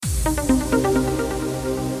To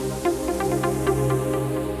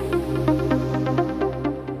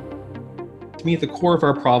me, at the core of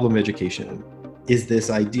our problem of education is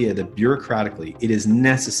this idea that bureaucratically it is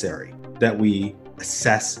necessary that we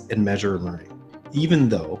assess and measure learning, even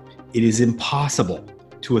though it is impossible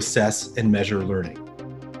to assess and measure learning.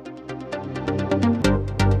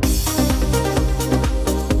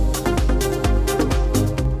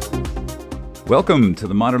 Welcome to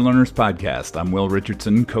the Modern Learners Podcast. I'm Will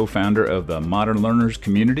Richardson, co-founder of the Modern Learners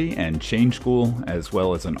community and Change School, as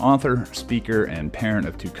well as an author, speaker, and parent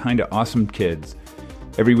of two kinda awesome kids.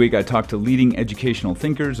 Every week I talk to leading educational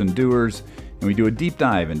thinkers and doers, and we do a deep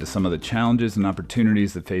dive into some of the challenges and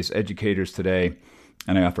opportunities that face educators today,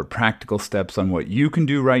 and I offer practical steps on what you can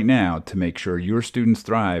do right now to make sure your students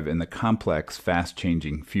thrive in the complex,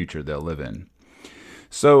 fast-changing future they'll live in.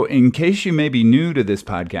 So in case you may be new to this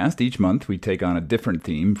podcast, each month we take on a different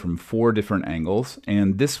theme from 4 different angles,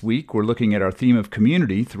 and this week we're looking at our theme of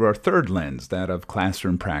community through our third lens, that of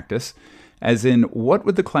classroom practice, as in what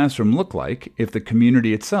would the classroom look like if the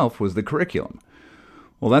community itself was the curriculum?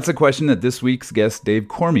 Well, that's a question that this week's guest, Dave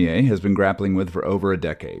Cormier, has been grappling with for over a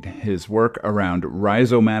decade. His work around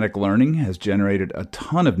rhizomatic learning has generated a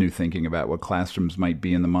ton of new thinking about what classrooms might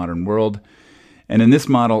be in the modern world. And in this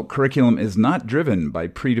model, curriculum is not driven by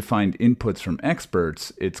predefined inputs from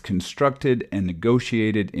experts. It's constructed and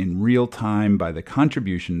negotiated in real time by the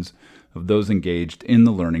contributions of those engaged in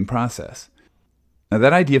the learning process. Now,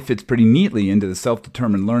 that idea fits pretty neatly into the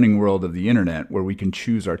self-determined learning world of the internet, where we can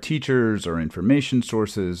choose our teachers, our information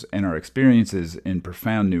sources, and our experiences in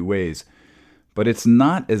profound new ways. But it's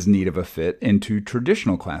not as neat of a fit into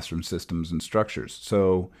traditional classroom systems and structures.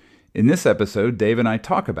 So in this episode, Dave and I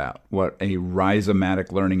talk about what a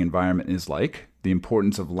rhizomatic learning environment is like, the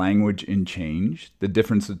importance of language in change, the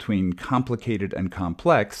difference between complicated and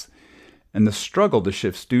complex, and the struggle to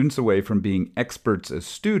shift students away from being experts as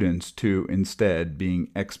students to instead being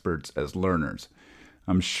experts as learners.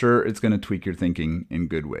 I'm sure it's going to tweak your thinking in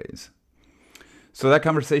good ways. So that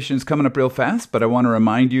conversation is coming up real fast, but I want to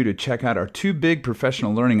remind you to check out our 2 big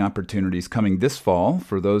professional learning opportunities coming this fall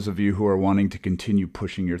for those of you who are wanting to continue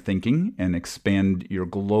pushing your thinking and expand your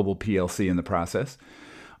global PLC in the process.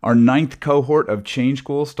 Our 9th cohort of Change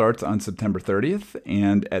School starts on September 30th,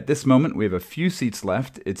 and at this moment we have a few seats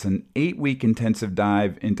left. It's an 8-week intensive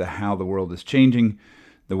dive into how the world is changing,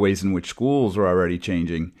 the ways in which schools are already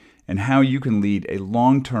changing, and how you can lead a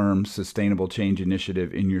long-term sustainable change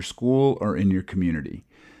initiative in your school or in your community.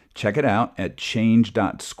 Check it out at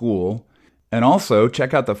change.school. And also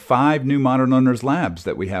check out the 5 new Modern Learners Labs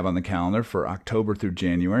that we have on the calendar for October through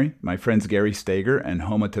January. My friends Gary Stager and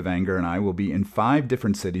Homa Tavanger and I will be in 5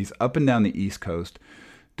 different cities up and down the East Coast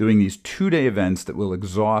doing these 2-day events that will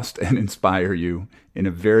exhaust and inspire you in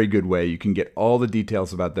a very good way. You can get all the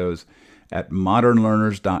details about those at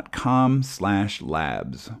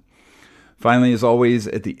modernlearners.com/labs. Finally, as always,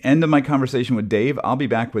 at the end of my conversation with Dave, I'll be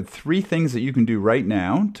back with 3 things that you can do right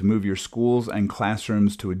now to move your schools and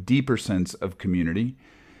classrooms to a deeper sense of community.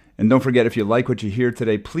 And don't forget, if you like what you hear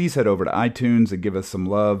today, please head over to iTunes and give us some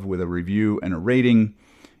love with a review and a rating.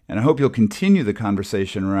 And I hope you'll continue the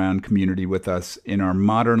conversation around community with us in our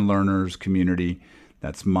Modern Learners community.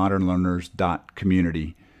 That's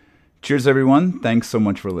modernlearners.community. Cheers, everyone. Thanks so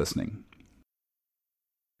much for listening.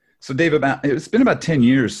 So Dave, it's been about 10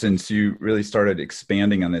 years since you really started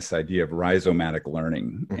expanding on this idea of rhizomatic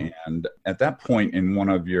learning. Mm-hmm. And at that point in one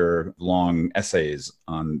of your long essays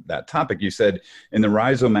on that topic, you said, in the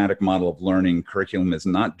rhizomatic model of learning, curriculum is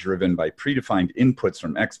not driven by predefined inputs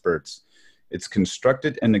from experts. It's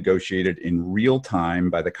constructed and negotiated in real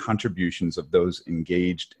time by the contributions of those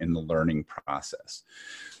engaged in the learning process.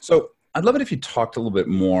 So I'd love it if you talked a little bit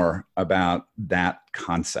more about that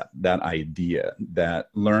concept, that idea that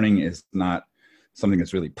learning is not something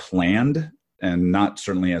that's really planned and not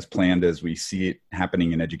certainly as planned as we see it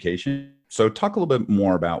happening in education. So talk a little bit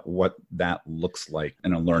more about what that looks like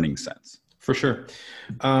in a learning sense. For sure.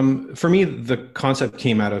 For me, the concept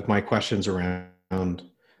came out of my questions around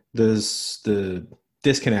the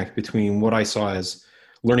disconnect between what I saw as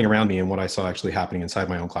learning around me and what I saw actually happening inside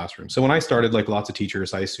my own classroom. So when I started, like lots of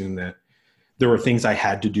teachers, I assumed that there were things I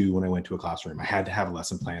had to do when I went to a classroom. I had to have a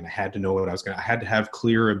lesson plan. I had to know what I was I had to have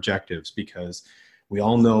clear objectives, because we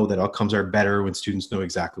all know that outcomes are better when students know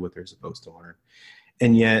exactly what they're supposed to learn.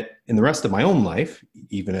 And yet in the rest of my own life,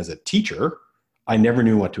 even as a teacher, I never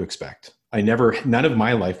knew what to expect. None of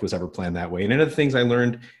my life was ever planned that way. And none of the things I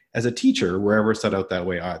learned as a teacher were ever set out that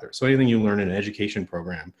way either. So anything you learn in an education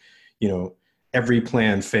program, every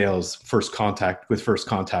plan fails first contact with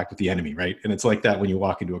the enemy, right? And it's like that when you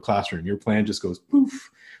walk into a classroom. Your plan just goes poof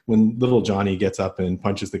when little Johnny gets up and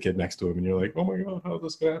punches the kid next to him and you're like, oh my God, how is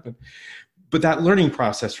this going to happen? But that learning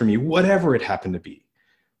process for me, whatever it happened to be,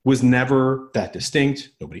 was never that distinct.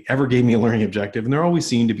 Nobody ever gave me a learning objective, and there always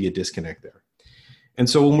seemed to be a disconnect there. And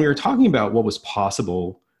so when we were talking about what was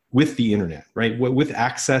possible with the internet, right, with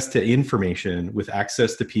access to information, with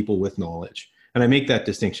access to people with knowledge, and I make that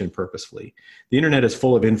distinction purposefully. The internet is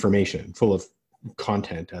full of information, full of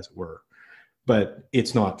content, as it were, but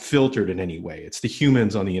it's not filtered in any way. It's the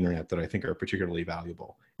humans on the internet that I think are particularly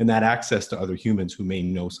valuable, and that access to other humans who may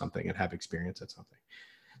know something and have experience at something.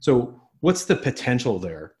 So what's the potential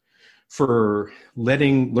there for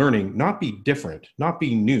letting learning not be different, not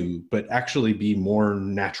be new, but actually be more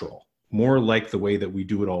natural, more like the way that we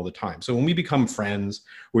do it all the time? So when we become friends,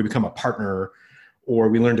 or we become a partner, or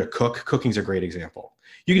we learn to cook, cooking's a great example.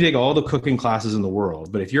 You can take all the cooking classes in the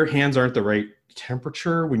world, but if your hands aren't the right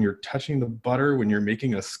temperature when you're touching the butter, when you're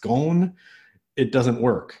making a scone, it doesn't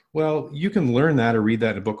work. Well, you can learn that or read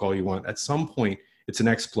that in a book all you want. At some point, it's an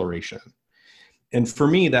exploration. And for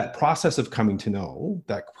me, that process of coming to know,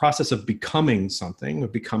 that process of becoming something,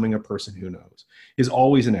 of becoming a person who knows, is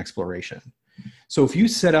always an exploration. So if you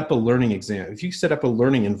set up a learning exam, if you set up a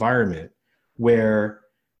learning environment where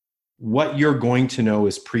what you're going to know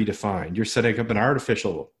is predefined, you're setting up an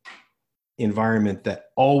artificial environment that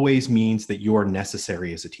always means that you're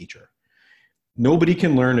necessary as a teacher. Nobody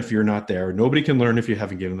can learn if you're not there. Nobody can learn if you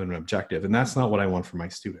haven't given them an objective. And that's not what I want for my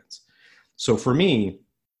students. So for me,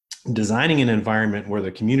 designing an environment where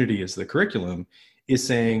the community is the curriculum is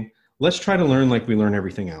saying, let's try to learn like we learn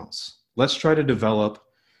everything else. Let's try to develop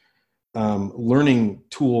learning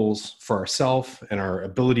tools for ourselves and our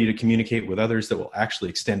ability to communicate with others that will actually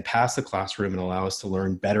extend past the classroom and allow us to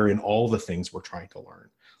learn better in all the things we're trying to learn.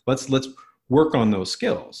 Let's work on those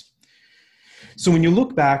skills. So when you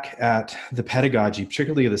look back at the pedagogy,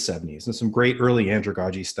 particularly of the 70s, and some great early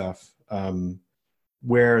andragogy stuff,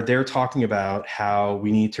 where they're talking about how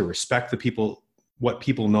we need to respect the people, what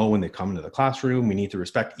people know when they come into the classroom. We need to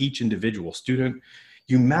respect each individual student.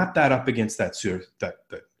 You map that up against that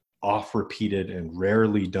oft-repeated and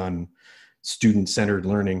rarely done student-centered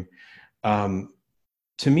learning. To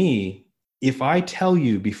me, if I tell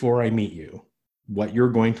you before I meet you what you're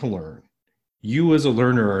going to learn, you as a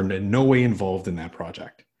learner are in no way involved in that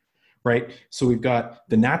project, right? So we've got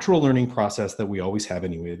the natural learning process that we always have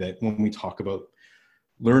anyway, that when we talk about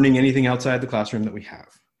learning anything outside the classroom that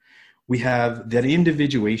we have that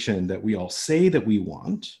individuation that we all say that we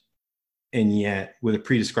want, and yet with a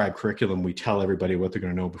pre-described curriculum, we tell everybody what they're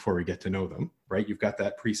going to know before we get to know them, right? You've got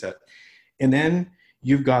that preset. And then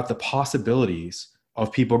you've got the possibilities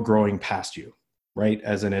of people growing past you, right,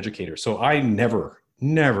 as an educator. So I never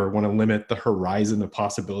want to limit the horizon of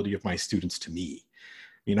possibility of my students to me.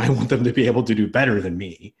 I mean, I want them to be able to do better than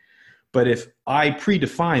me. But if I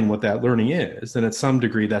predefine what that learning is, then at some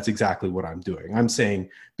degree, that's exactly what I'm doing. I'm saying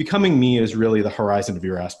becoming me is really the horizon of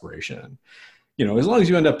your aspiration. You know, as long as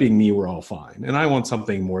you end up being me, we're all fine. And I want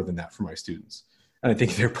something more than that for my students. And I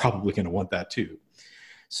think they're probably going to want that too.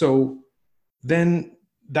 So then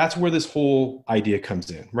that's where this whole idea comes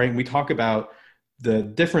in, right? And we talk about the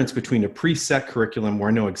difference between a preset curriculum where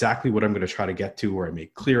I know exactly what I'm going to try to get to, where I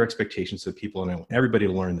make clear expectations of people and I want everybody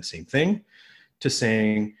to learn the same thing, to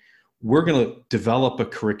saying, we're going to develop a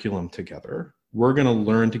curriculum together. We're going to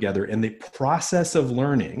learn together. And the process of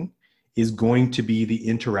learning is going to be the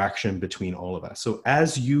interaction between all of us. So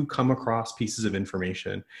as you come across pieces of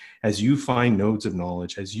information, as you find nodes of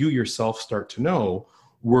knowledge, as you yourself start to know,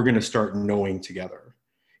 we're going to start knowing together.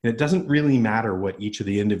 And it doesn't really matter what each of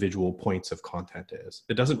the individual points of content is.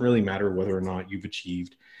 It doesn't really matter whether or not you've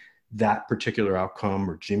achieved that particular outcome,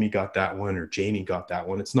 or Jimmy got that one, or Janie got that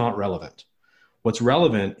one. It's not relevant. What's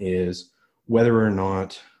relevant is whether or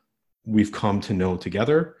not we've come to know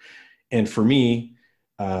together. And for me,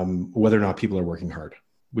 whether or not people are working hard,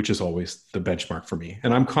 which is always the benchmark for me.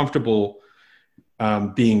 And I'm comfortable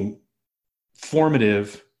being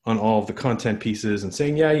formative on all of the content pieces and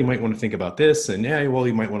saying, yeah, you might want to think about this. And yeah, well,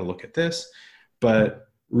 you might want to look at this, but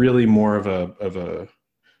really more of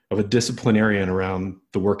a disciplinarian around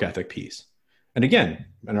the work ethic piece. And again,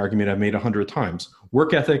 an argument I've made 100 times,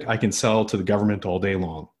 work ethic, I can sell to the government all day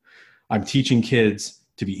long. I'm teaching kids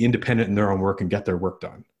to be independent in their own work and get their work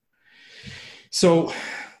done. So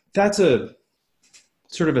that's a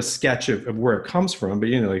sort of a sketch of where it comes from, but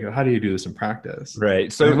you know, like, how do you do this in practice?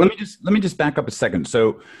 Right. So let me just back up a second.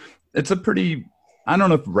 So it's a pretty, I don't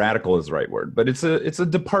know if radical is the right word, but it's a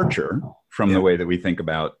departure from the way that we think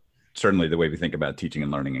about, certainly the way we think about teaching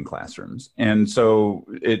and learning in classrooms. And so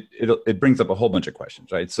it brings up a whole bunch of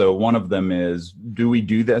questions, right? So one of them is, do we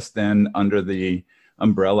do this then under the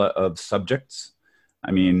umbrella of subjects?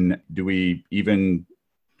 I mean, do we even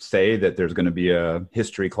say that there's going to be a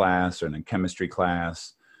history class and a chemistry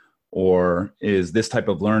class? Or is this type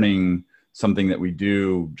of learning something that we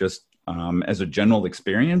do just as a general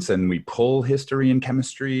experience, and we pull history and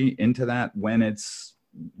chemistry into that when it's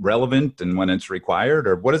relevant and when it's required?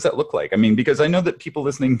 Or what does that look like? I mean, because I know that people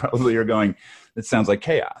listening probably are going, it sounds like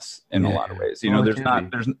chaos in a lot of ways. You know,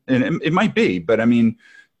 and it might be, but I mean,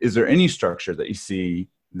 is there any structure that you see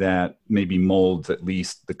that maybe molds at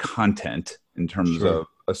least the content in terms of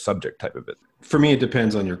a subject type of it? For me, it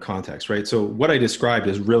depends on your context, right? So what I described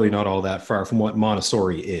is really not all that far from what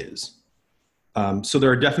Montessori is. So there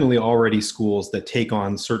are definitely already schools that take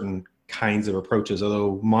on certain kinds of approaches,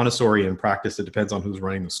 although Montessori in practice, it depends on who's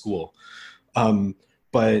running the school.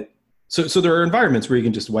 But so there are environments where you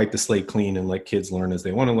can just wipe the slate clean and let kids learn as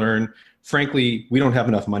they want to learn. Frankly, we don't have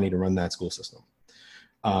enough money to run that school system.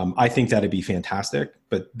 I think that'd be fantastic,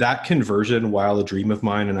 but that conversion, while a dream of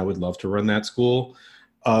mine, and I would love to run that school,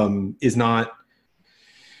 is not,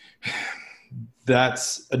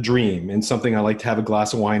 that's a dream and something I like to have a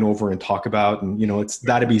glass of wine over and talk about. And, you know,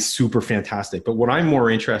 that'd be super fantastic. But what I'm more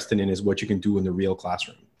interested in is what you can do in the real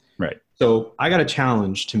classroom. Right. So I got a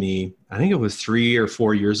challenge to me, I think it was 3 or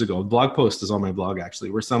 4 years ago. A blog post is on my blog actually,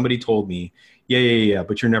 where somebody told me, yeah,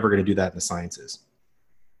 but you're never going to do that in the sciences.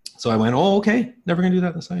 So I went, oh, okay, never going to do that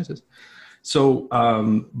in the sciences. So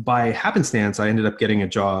by happenstance, I ended up getting a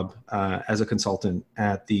job as a consultant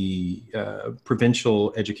at the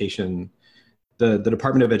provincial education, the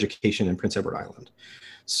Department of Education in Prince Edward Island.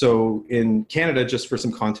 So in Canada, just for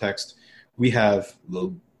some context, we have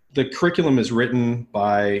the curriculum is written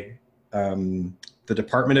by the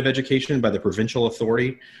Department of Education, by the provincial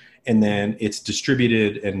authority, and then it's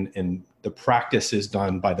distributed and the practice is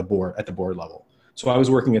done by the board at the board level. So I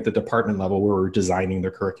was working at the department level where we were designing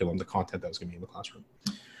the curriculum, the content that was going to be in the classroom.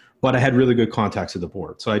 But I had really good contacts at the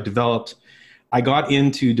board. So I got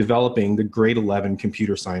into developing the grade 11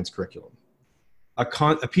 computer science curriculum.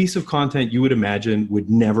 A piece of content you would imagine would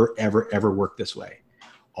never, ever, ever work this way.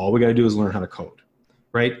 All we got to do is learn how to code,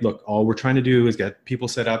 right? Look, all we're trying to do is get people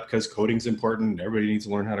set up because coding's important. Everybody needs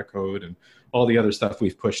to learn how to code and all the other stuff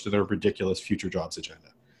we've pushed to their ridiculous future jobs agenda.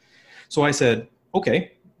 So I said,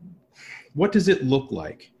 okay, what does it look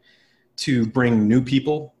like to bring new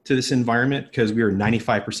people to this environment? Because we were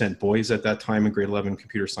 95% boys at that time in grade 11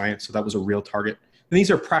 computer science. So that was a real target. And these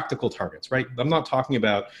are practical targets, right? I'm not talking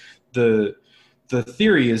about the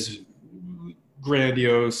theory is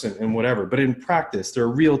grandiose and whatever, but in practice, there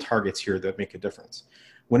are real targets here that make a difference.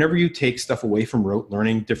 Whenever you take stuff away from rote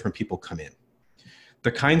learning, different people come in.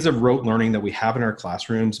 The kinds of rote learning that we have in our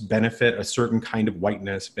classrooms benefit a certain kind of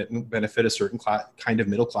whiteness, benefit a certain kind of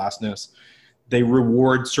middle classness. They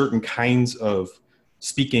reward certain kinds of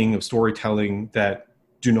speaking, of storytelling that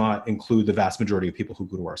do not include the vast majority of people who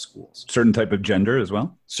go to our schools. Certain type of gender as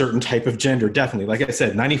well? Certain type of gender, definitely. Like I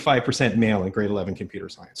said, 95% male in grade 11 computer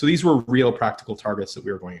science. So these were real practical targets that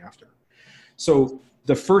we were going after. So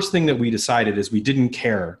the first thing that we decided is we didn't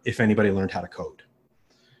care if anybody learned how to code.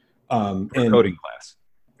 Coding class.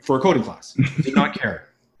 For a coding class. Did not care.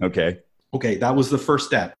 Okay, that was the first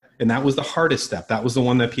step. And that was the hardest step. That was the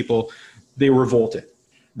one that they revolted.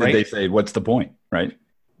 Right? Did they say, what's the point, right?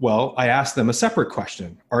 Well, I asked them a separate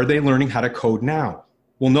question. Are they learning how to code now?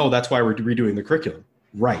 Well, no, that's why we're redoing the curriculum.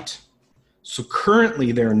 Right. So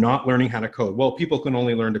currently they're not learning how to code. Well, people can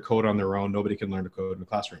only learn to code on their own. Nobody can learn to code in the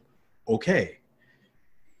classroom. Okay.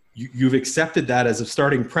 You've accepted that as a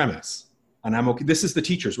starting premise. And I'm okay. This is the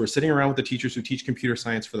teachers. We're sitting around with the teachers who teach computer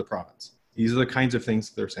science for the province. These are the kinds of things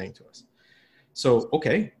they're saying to us. So,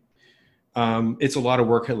 okay. It's a lot of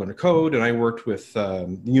work to learn to code. And I worked with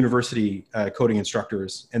university coding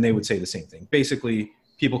instructors, and they would say the same thing. Basically,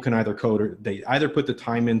 people can either code or they either put the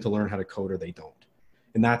time in to learn how to code or they don't.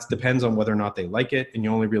 And that depends on whether or not they like it. And you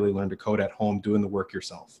only really learn to code at home doing the work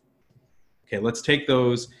yourself. Okay, let's take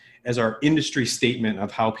those as our industry statement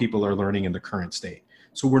of how people are learning in the current state.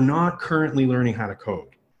 So we're not currently learning how to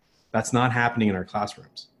code. That's not happening in our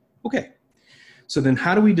classrooms. Okay, so then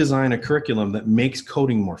how do we design a curriculum that makes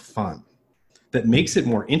coding more fun, that makes it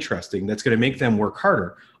more interesting, that's going to make them work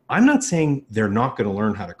harder? I'm not saying they're not going to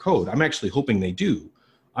learn how to code. I'm actually hoping they do.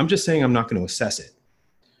 I'm just saying I'm not going to assess it,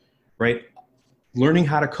 right? Learning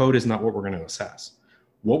how to code is not what we're going to assess.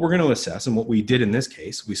 What we're going to assess, and what we did in this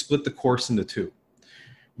case, we split the course into two.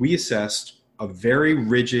 We assessed a very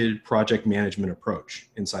rigid project management approach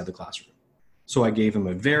inside the classroom. So I gave them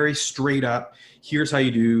a very straight up, here's how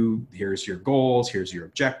you do, here's your goals, here's your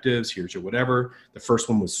objectives, here's your whatever. The first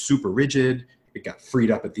one was super rigid. It got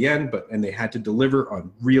freed up at the end, and they had to deliver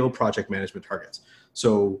on real project management targets.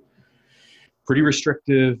 So pretty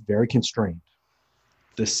restrictive, very constrained.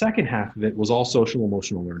 The second half of it was all social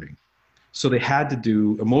emotional learning. So they had to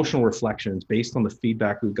do emotional reflections based on the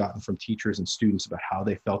feedback we've gotten from teachers and students about how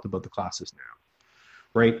they felt about the classes now.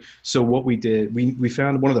 Right. So what we did, we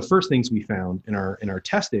found one of the first things we found in our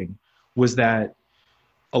testing was that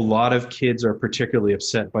a lot of kids are particularly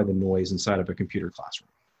upset by the noise inside of a computer classroom.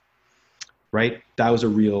 Right. That was a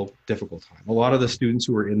real difficult time. A lot of the students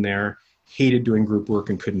who were in there hated doing group work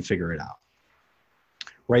and couldn't figure it out.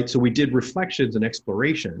 Right. So we did reflections and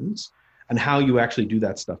explorations on how you actually do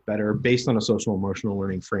that stuff better based on a social emotional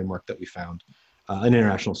learning framework that we found, an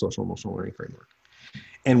international social emotional learning framework.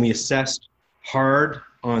 And we assessed hard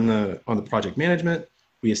on the project management.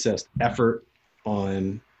 We assessed effort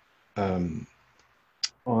on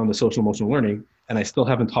the social emotional learning, and I still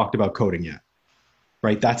haven't talked about coding yet.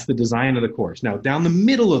 Right, that's the design of the course. Now, down the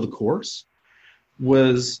middle of the course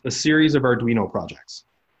was a series of Arduino projects.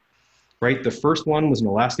 Right, the first one was an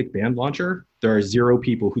elastic band launcher. There are 0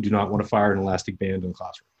 people who do not want to fire an elastic band in the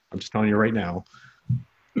classroom. I'm just telling you right now.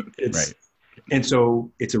 Right. And so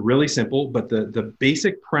it's a really simple, but the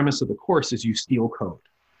basic premise of the course is you steal code,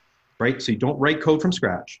 right? So you don't write code from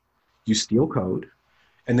scratch, you steal code,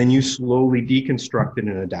 and then you slowly deconstruct it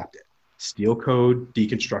and adapt it. Steal code,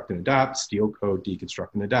 deconstruct and adapt, steal code,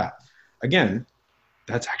 deconstruct and adapt. Again,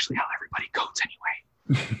 that's actually how everybody codes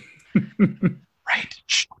anyway. Right?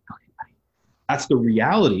 That's the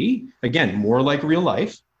reality. Again, more like real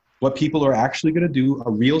life. What people are actually going to do,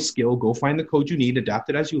 a real skill, go find the code you need,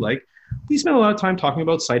 adapt it as you like. We spend a lot of time talking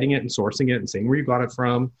about citing it and sourcing it and saying where you got it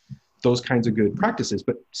from, those kinds of good practices,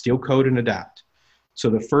 but steal code and adapt. So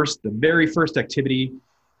the very first activity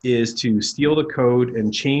is to steal the code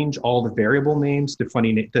and change all the variable names to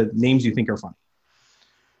the names you think are funny.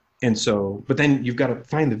 And so, but then you've got to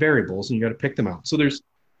find the variables and you got to pick them out. So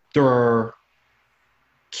there are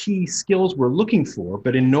key skills we're looking for,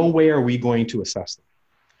 but in no way are we going to assess them.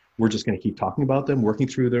 We're just going to keep talking about them, working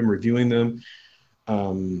through them, reviewing them,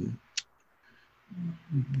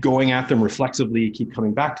 going at them reflexively, keep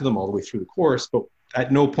coming back to them all the way through the course. But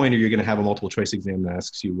at no point are you going to have a multiple choice exam that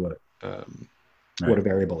asks you what a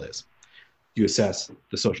variable is. You assess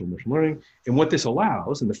the social emotional learning. And what this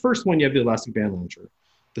allows, in the first one, you have the elastic band launcher.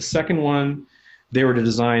 The second one, they were to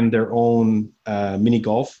design their own mini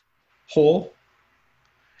golf hole.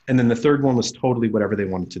 And then the third one was totally whatever they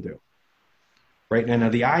wanted to do. Right now,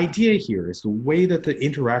 the idea here is the way that the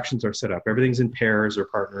interactions are set up, everything's in pairs or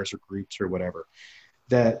partners or groups or whatever,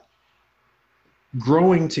 that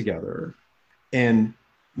growing together and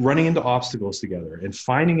running into obstacles together and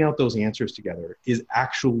finding out those answers together is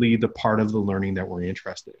actually the part of the learning that we're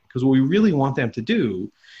interested in. Because what we really want them to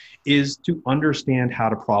do is to understand how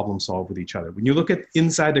to problem solve with each other. When you look at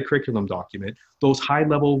inside the curriculum document, those high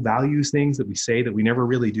level values things that we say that we never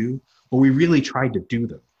really do, well, we really tried to do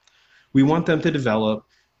them. We want them to develop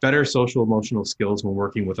better social emotional skills when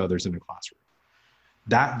working with others in a classroom.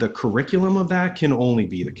 The curriculum of that can only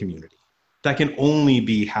be the community. That can only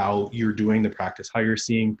be how you're doing the practice, how you're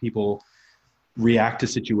seeing people react to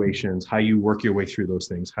situations, how you work your way through those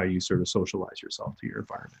things, how you sort of socialize yourself to your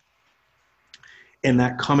environment. And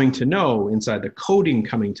that coming to know inside the coding,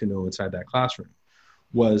 coming to know inside that classroom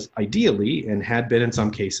was ideally, and had been in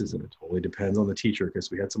some cases, and it totally depends on the teacher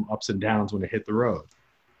because we had some ups and downs when it hit the road.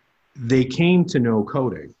 They came to know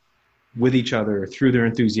coding with each other through their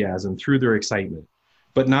enthusiasm, through their excitement,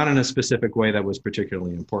 but not in a specific way that was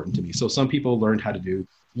particularly important to me. So some people learned how to do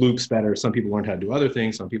loops better. Some people learned how to do other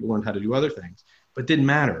things. Some people learned how to do other things, but it didn't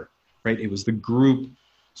matter, right? It was the group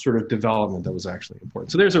sort of development that was actually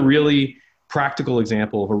important. So there's a really practical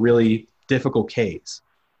example of a really difficult case.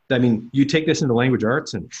 I mean, you take this into language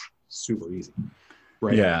arts and super easy,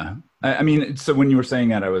 right? Yeah. I mean, so when you were saying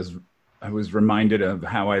that, I was reminded of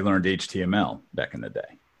how I learned HTML back in the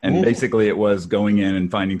day. And basically it was going in and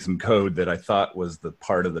finding some code that I thought was the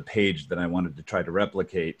part of the page that I wanted to try to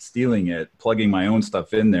replicate, stealing it, plugging my own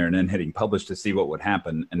stuff in there, and then hitting publish to see what would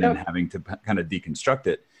happen, and then having to kind of deconstruct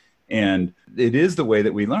it. And it is the way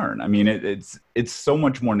that we learn. I mean, it's so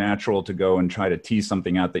much more natural to go and try to tease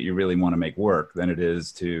something out that you really want to make work than it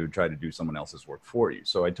is to try to do someone else's work for you.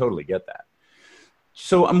 So I totally get that.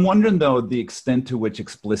 So I'm wondering, though, the extent to which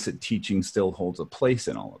explicit teaching still holds a place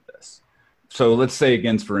in all of this. So let's say,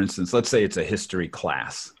 again, for instance, let's say it's a history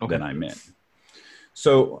class that I'm in.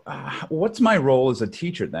 So what's my role as a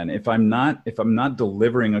teacher then? If I'm not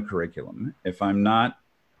delivering a curriculum, if I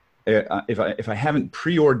haven't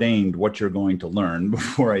preordained what you're going to learn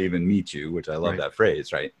before I even meet you, which I love that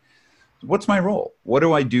phrase, right? What's my role? What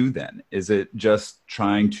do I do then? Is it just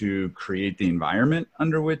trying to create the environment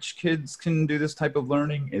under which kids can do this type of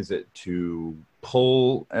learning? Is it to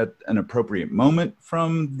pull at an appropriate moment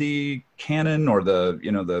from the canon or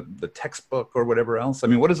the textbook or whatever else? I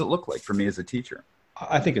mean, what does it look like for me as a teacher?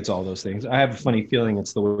 I think it's all those things. I have a funny feeling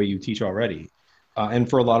it's the way you teach already. And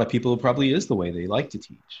for a lot of people, it probably is the way they like to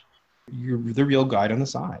teach. You're the real guide on the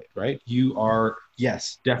side, right? You are,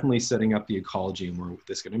 yes, definitely setting up the ecology and where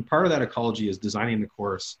this going. And part of that ecology is designing the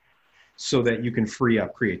course so that you can free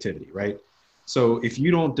up creativity, right? So if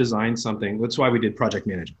you don't design something, that's why we did project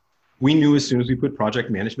management. We knew as soon as we put project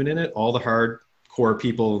management in it, all the hardcore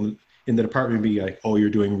people in the department would be like, oh, you're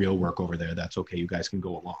doing real work over there. That's okay. You guys can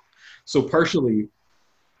go along. So partially,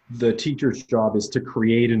 the teacher's job is to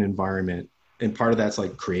create an environment. And part of that's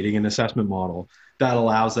like creating an assessment model that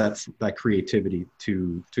allows that creativity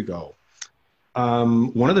to go.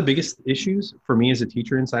 One of the biggest issues for me as a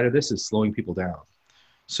teacher inside of this is slowing people down.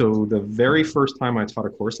 So the very first time I taught a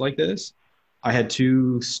course like this, I had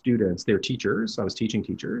two students, they're teachers, I was teaching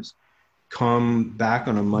teachers, come back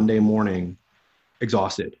on a Monday morning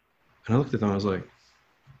exhausted. And I looked at them, I was like,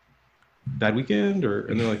 bad weekend?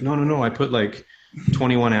 And they're like, no, I put like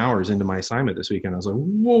 21 hours into my assignment this weekend. I was like,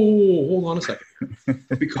 whoa, hold on a second.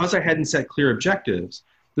 Because I hadn't set clear objectives,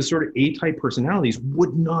 the sort of A-type personalities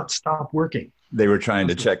would not stop working. They were trying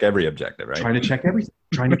to check every objective, right? Trying to check everything,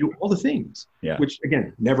 trying to do all the things, which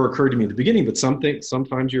again, never occurred to me at the beginning, but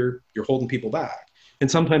sometimes you're holding people back and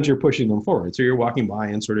sometimes you're pushing them forward. So you're walking by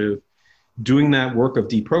and sort of doing that work of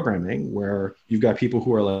deprogramming where you've got people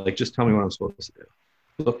who are like, just tell me what I'm supposed to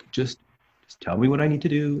do. Look, just tell me what I need to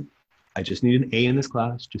do. I just need an A in this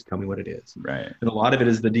class. Just tell me what it is. Right. And a lot of it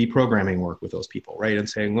is the deprogramming work with those people, right? And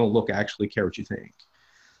saying, well, look, I actually care what you think.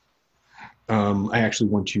 I actually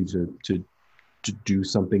want you to do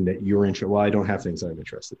something that you're interested. Well, I don't have things that I'm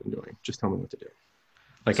interested in doing. Just tell me what to do.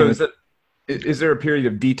 Like, so is there a period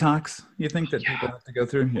of detox you think that people have to go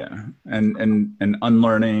through? Yeah. And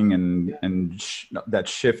unlearning and that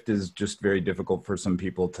shift is just very difficult for some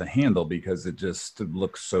people to handle because it just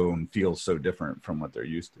looks so and feels so different from what they're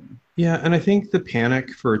used to. Yeah. And I think the panic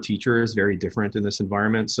for a teacher is very different in this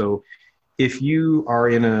environment. So if you are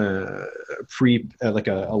in a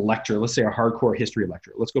lecture, let's say a hardcore history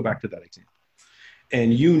lecture, let's go back to that example.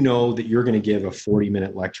 And you know that you're going to give a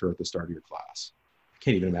 40-minute lecture at the start of your class. I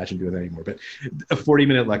can't even imagine doing that anymore, but a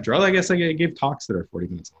 40-minute lecture. I guess I give talks that are 40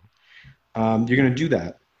 minutes long. You're going to do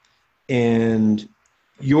that. And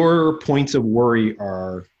your points of worry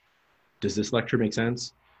are, does this lecture make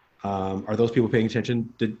sense? Are those people paying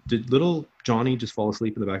attention? Did little Johnny just fall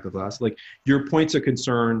asleep in the back of the class? Like, your points of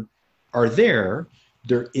concern are there.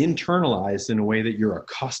 They're internalized in a way that you're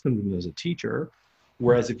accustomed to them as a teacher.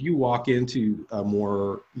 Whereas if you walk into a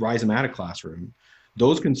more rhizomatic classroom,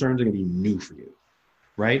 those concerns are going to be new for you,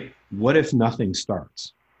 right? What if nothing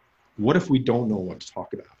starts? What if we don't know what to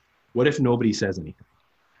talk about? What if nobody says anything,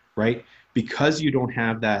 right? Because you don't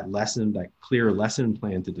have that clear lesson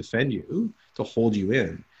plan to defend you, to hold you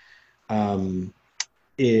in,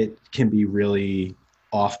 it can be really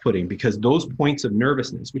off-putting because those points of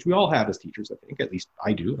nervousness, which we all have as teachers, I think, at least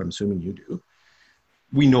I do, I'm assuming you do,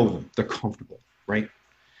 we know them, they're comfortable. Right?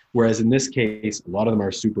 Whereas in this case, a lot of them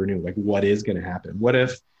are super new. Like, what is going to happen? What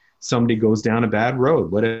if somebody goes down a bad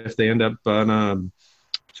road? What if they end up on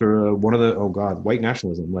one of the, white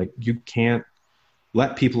nationalism? Like, you can't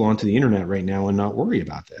let people onto the internet right now and not worry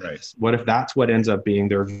about this. Right. What if that's what ends up being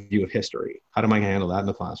their view of history? How am I going to handle that in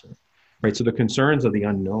the classroom? Right? So the concerns of the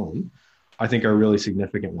unknown, I think, are really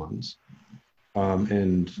significant ones.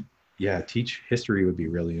 Teach history would be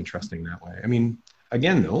really interesting that way. I mean,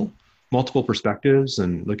 again, though, multiple perspectives,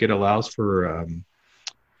 and look, it allows for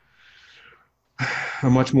a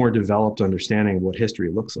much more developed understanding of what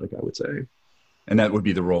history looks like, I would say. And that would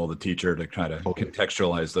be the role of the teacher to try to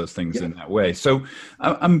contextualize those things in that way. So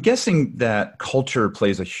I'm guessing that culture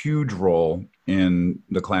plays a huge role in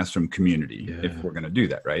the classroom community if we're going to do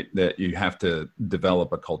that, right? That you have to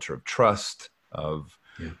develop a culture of trust, of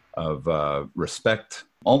respect,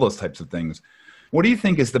 all those types of things. What do you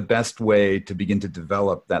think is the best way to begin to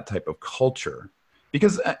develop that type of culture?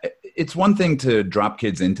 Because it's one thing to drop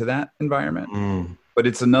kids into that environment, but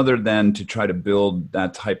it's another then to try to build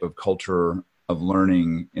that type of culture of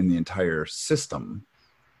learning in the entire system.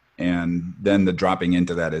 And then the dropping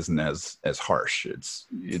into that isn't as harsh.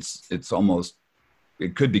 It's almost,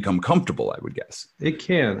 it could become comfortable, I would guess. It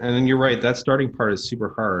can. And then you're right. That starting part is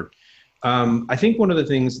super hard. I think one of the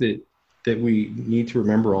things that we need to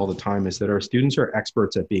remember all the time is that our students are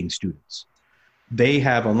experts at being students. They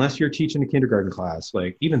have, unless you're teaching a kindergarten class,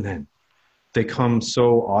 like even then, They come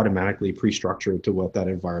so automatically pre-structured to what that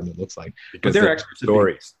environment looks like. But Because they're they've heard experts at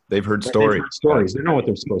stories. They've heard right? They've stories. heard stories. They know what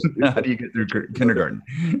they're supposed to do. How do you get through kindergarten?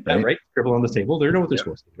 Yeah, Right? right. Scribble on the table. They know what they're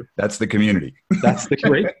supposed to do. That's the community. That's the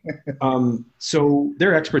right. So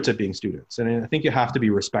they're experts at being students, and I think you have to be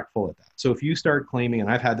respectful at that. So if you start claiming,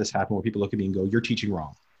 and I've had this happen where people look at me and go, "You're teaching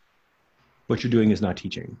wrong. What you're doing is not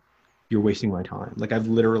teaching. You're wasting my time." Like I've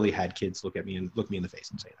literally had kids look me in the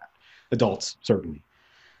face and say that. Adults certainly.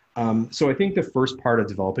 So I think the first part of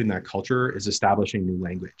developing that culture is establishing new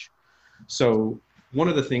language. So one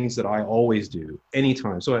of the things that I always do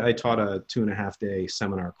anytime, so I taught a 2.5-day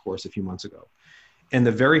seminar course a few months ago. And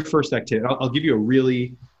the very first activity, I'll give you a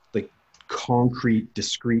really like concrete,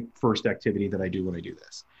 discrete first activity that I do when I do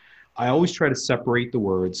this. I always try to separate the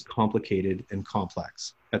words complicated and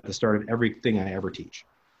complex at the start of everything I ever teach.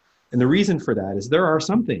 And the reason for that is there are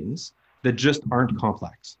some things that just aren't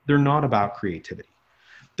complex. They're not about creativity.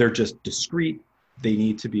 They're just discrete. They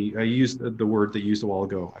need to be, I used the word that you used a while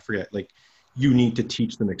ago, I forget, like you need to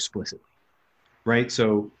teach them explicitly, right?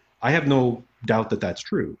 So I have no doubt that that's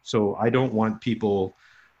true. So I don't want people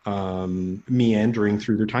meandering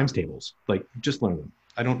through their times tables. Like just learn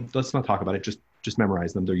them. Let's not talk about it. Just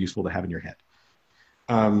memorize them. They're useful to have in your head.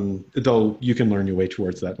 Though you can learn your way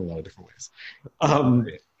towards that in a lot of different ways.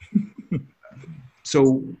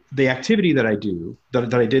 So the activity that I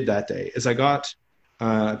did that day is I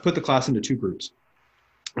put the class into 2 groups,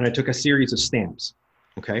 and I took a series of stamps,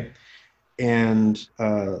 okay, and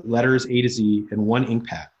letters A to Z and 1 ink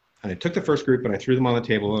pad. And I took the first group and I threw them on the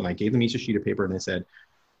table and I gave them each a sheet of paper and I said,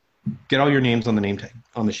 "Get all your names on the name tag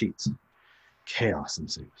on the sheets." Chaos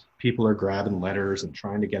ensues. People are grabbing letters and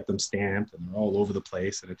trying to get them stamped, and they're all over the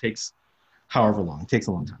place, and it takes however long. It takes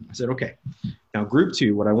a long time. I said, "Okay, now group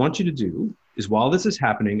 2, what I want you to do is while this is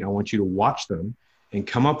happening, I want you to watch them and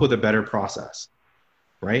come up with a better process."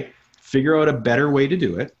 Right? Figure out a better way to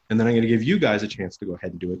do it. And then I'm going to give you guys a chance to go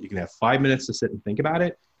ahead and do it. You can have 5 minutes to sit and think about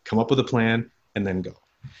it, come up with a plan, and then go.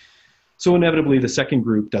 So inevitably, the second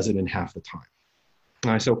group does it in half the time.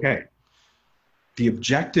 And I said, okay, the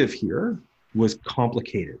objective here was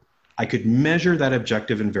complicated. I could measure that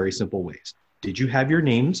objective in very simple ways. Did you have your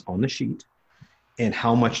names on the sheet? And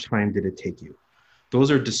how much time did it take you?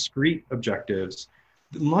 Those are discrete objectives.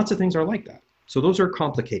 Lots of things are like that. So those are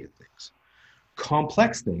complicated things.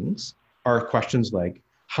 Complex things are questions like,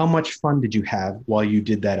 how much fun did you have while you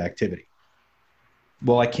did that activity?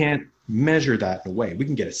 Well, I can't measure that in a way. We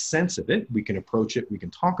can get a sense of it. We can approach it. We can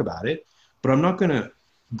talk about it. But I'm not going to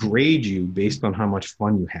grade you based on how much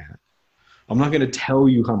fun you had. I'm not going to tell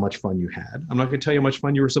you how much fun you had. I'm not going to tell you how much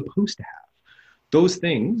fun you were supposed to have. Those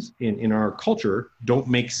things in our culture don't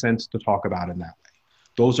make sense to talk about in that way.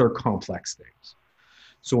 Those are complex things.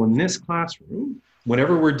 So in this classroom,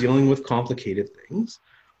 whenever we're dealing with complicated things,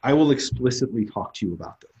 I will explicitly talk to you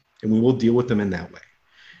about them, and we will deal with them in that way.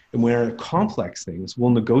 And when there are complex things,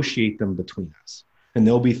 we'll negotiate them between us. And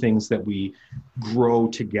there'll be things that we grow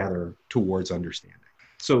together towards understanding.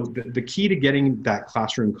 So the key to getting that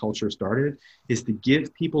classroom culture started is to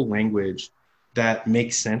give people language that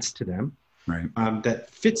makes sense to them, right? That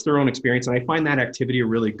fits their own experience. And I find that activity a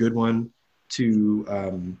really good one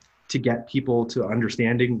to get people to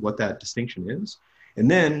understanding what that distinction is. And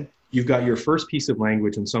then you've got your first piece of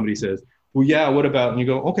language and somebody says, well, yeah, what about, and you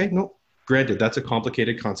go, okay, no, granted, that's a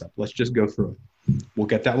complicated concept. Let's just go through it. We'll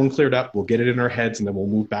get that one cleared up. We'll get it in our heads, and then we'll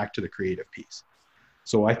move back to the creative piece.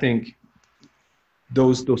 So I think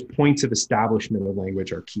those points of establishment of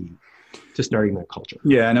language are key to starting that culture.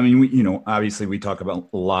 Yeah. And I mean, obviously we talk about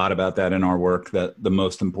a lot about that in our work, that the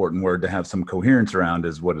most important word to have some coherence around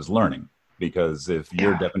is what is learning. Because if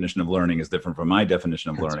your definition of learning is different from my definition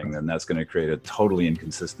of learning, then that's going to create a totally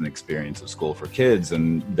inconsistent experience of school for kids.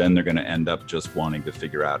 And then they're going to end up just wanting to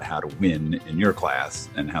figure out how to win in your class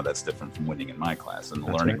and how that's different from winning in my class. And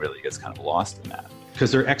the learning really gets kind of lost in that.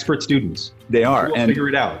 Because they're expert students. They are. We'll figure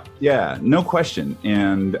it out. Yeah, no question.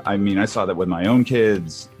 And I mean, I saw that with my own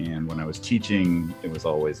kids. And when I was teaching, it was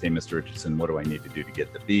always, hey, Mr. Richardson, what do I need to do to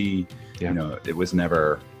get the B? Yeah. It was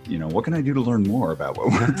never, what can I do to learn more about what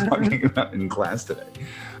we're talking about in class today?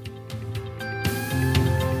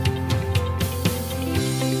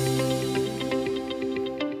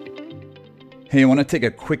 Hey, I want to take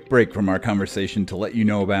a quick break from our conversation to let you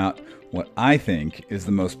know about what I think is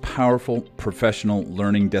the most powerful professional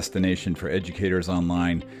learning destination for educators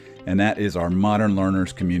online, and that is our Modern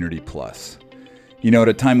Learners Community Plus. At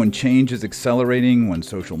a time when change is accelerating, when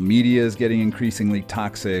social media is getting increasingly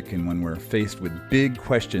toxic, and when we're faced with big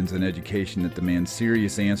questions in education that demand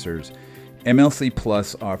serious answers, MLC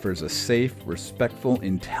Plus offers a safe, respectful,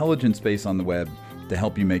 intelligent space on the web to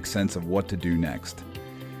help you make sense of what to do next.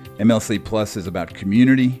 MLC Plus is about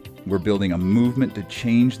community. We're building a movement to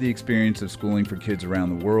change the experience of schooling for kids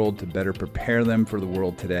around the world to better prepare them for the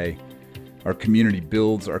world today. Our community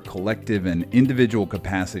builds our collective and individual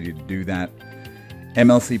capacity to do that.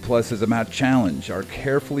 MLC Plus is about challenge. Our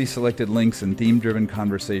carefully selected links and theme-driven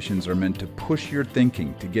conversations are meant to push your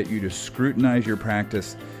thinking, to get you to scrutinize your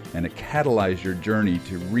practice, and to catalyze your journey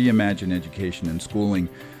to reimagine education and schooling.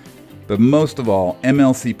 But most of all,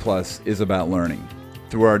 MLC Plus is about learning.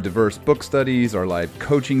 Through our diverse book studies, our live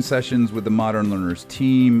coaching sessions with the Modern Learners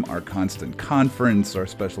team, our constant conference, our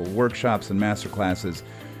special workshops and masterclasses,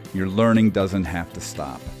 your learning doesn't have to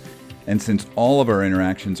stop. And since all of our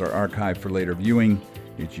interactions are archived for later viewing,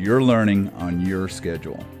 it's your learning on your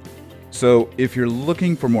schedule. So if you're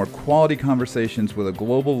looking for more quality conversations with a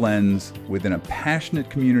global lens within a passionate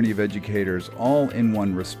community of educators, all in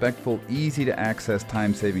one respectful, easy to access,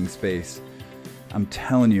 time-saving space, I'm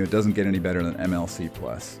telling you, it doesn't get any better than MLC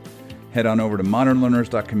Plus. Head on over to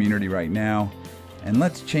modernlearners.community right now, and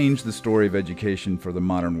let's change the story of education for the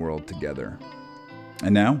modern world together.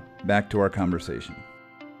 And now, back to our conversation.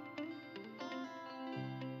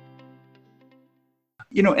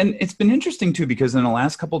 You know, and it's been interesting too, because in the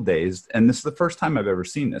last couple of days, and this is the first time I've ever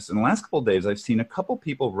seen this, in the last couple of days, I've seen a couple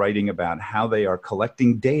people writing about how they are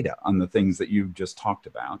collecting data on the things that you've just talked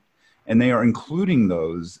about. And they are including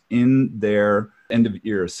those in their end of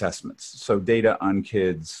year assessments. So data on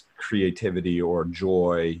kids' creativity or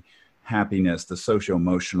joy, happiness, the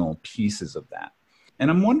socio-emotional pieces of that. And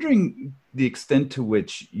I'm wondering the extent to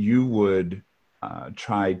which you would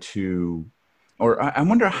try to, or I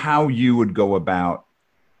wonder how you would go about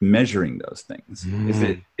measuring those things.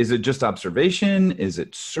 Is it just observation? Is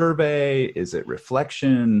it survey? Is it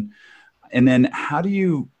reflection? And then how do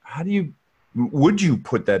you would you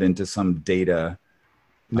put that into some data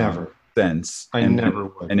Never. Sense? I never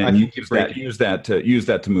would. And then use that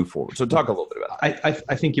to move forward. So talk a little bit about that.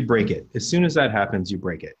 I think you break it. As soon as that happens, you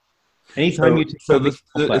break it. Anytime you take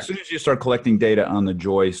as soon as you start collecting data on the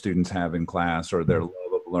joy students have in class or their love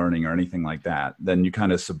of learning or anything like that, then you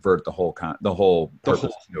kind of subvert the whole purpose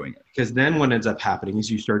of doing it. Because then what ends up happening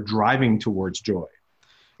is you start driving towards joy.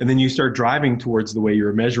 And then you start driving towards the way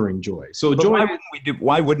you're measuring joy. So but joy.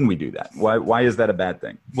 Why wouldn't we do that? Why is that a bad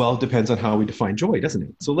thing? Well, it depends on how we define joy, doesn't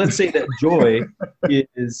it? So let's say that joy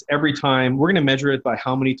is every time, we're going to measure it by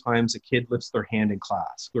how many times a kid lifts their hand in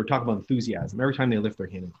class. We're talking about enthusiasm, every time they lift their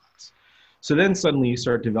hand in class. So then suddenly you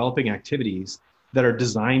start developing activities that are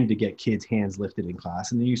designed to get kids' hands lifted in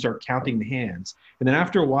class. And then you start counting the hands. And then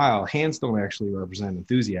after a while, hands don't actually represent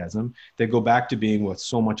enthusiasm. They go back to being what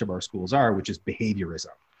so much of our schools are, which is behaviorism.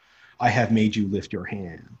 I have made you lift your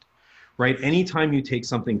hand, right? Anytime you take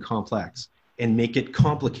something complex and make it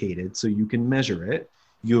complicated so you can measure it,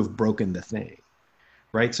 you have broken the thing,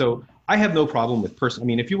 right? So I have no problem with I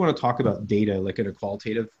mean, if you want to talk about data like in a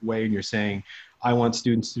qualitative way and you're saying, I want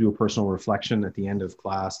students to do a personal reflection at the end of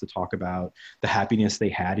class to talk about the happiness they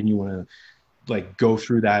had, and you want to like go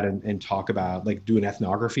through that and talk about, like do an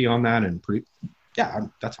ethnography on that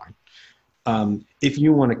that's fine. If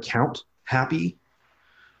you want to count happy,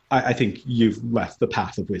 I think you've left the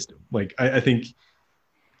path of wisdom. Like, I think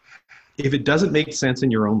if it doesn't make sense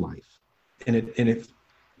in your own life, and if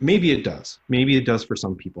maybe it does for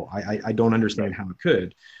some people. I don't understand how it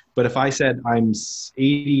could, but if I said I'm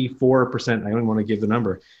 84%, I don't want to give the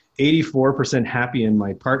number, 84% happy in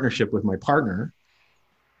my partnership with my partner,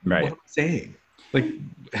 right? What am I saying? Like,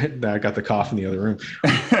 I got the cough in the other room.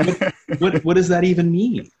 What does that even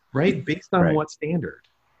mean, right? Based on what standard?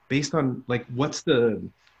 Based on like, what's the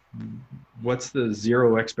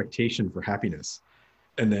zero expectation for happiness?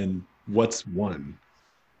 And then what's one?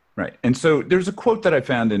 Right. And so there's a quote that I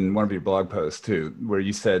found in one of your blog posts too, where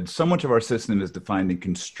you said, so much of our system is defined and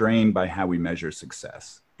constrained by how we measure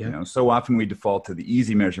success. Yeah. You know, so often we default to the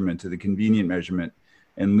easy measurement, to the convenient measurement,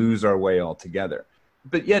 and lose our way altogether.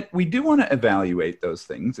 But yet we do want to evaluate those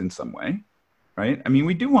things in some way. Right. I mean,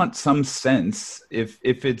 we do want some sense if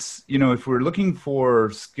it's, you know, if we're looking for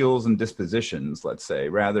skills and dispositions, let's say,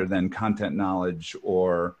 rather than content knowledge,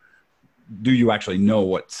 or do you actually know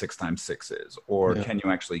what 6 times 6 is? Or can you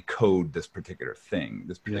actually code this particular thing,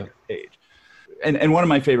 this particular page? And one of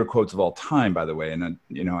my favorite quotes of all time, by the way, and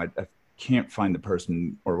you know, I can't find the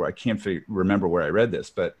person, or I can't remember where I read this,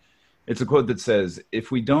 but it's a quote that says,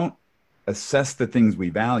 if we don't assess the things we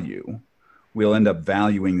value, we'll end up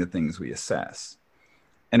valuing the things we assess.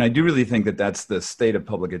 And I do really think that that's the state of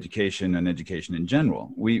public education and education in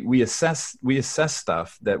general. We assess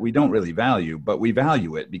stuff that we don't really value, but we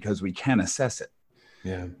value it because we can assess it.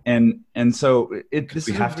 Yeah. And so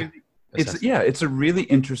we have to. assessing? It's a really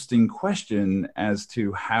interesting question as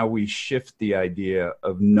to how we shift the idea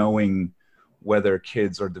of knowing whether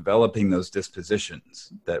kids are developing those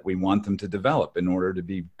dispositions that we want them to develop in order to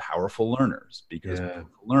be powerful learners, because Yeah.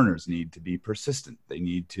 powerful learners need to be persistent. They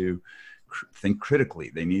need to think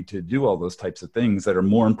critically. They need to do all those types of things that are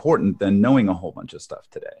more important than knowing a whole bunch of stuff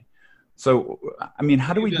today. So, I mean,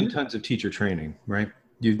 how do we You've done do that? tons of teacher training, right?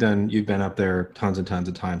 You've been up there tons and tons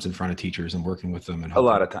of times in front of teachers and working with them and A helping.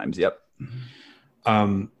 lot of times, yep.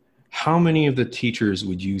 How many of the teachers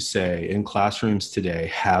would you say in classrooms today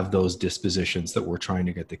have those dispositions that we're trying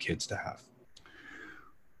to get the kids to have?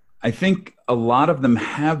 I think a lot of them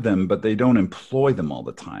have them, but they don't employ them all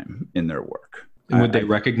the time in their work. And would they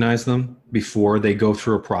recognize them before they go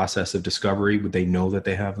through a process of discovery? Would they know that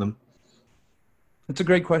they have them? That's a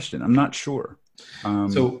great question. I'm not sure.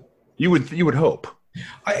 So you would hope.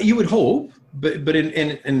 you would hope, but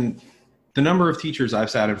in the number of teachers I've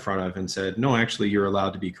sat in front of and said, no, actually, you're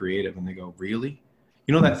allowed to be creative. And they go, really?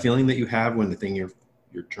 You know that feeling that you have when the thing you're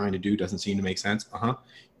trying to do doesn't seem to make sense?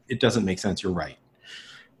 It doesn't make sense. You're right.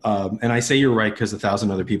 And I say you're right because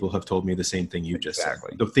 1,000 other people have told me the same thing you just said.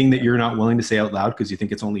 The thing that you're not willing to say out loud because you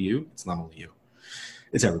think it's only you, it's not only you.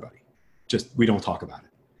 It's everybody. Just we don't talk about it.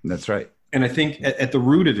 That's right. And I think at the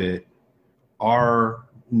root of it are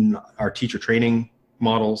our teacher training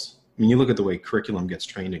models. I mean, you look at the way curriculum gets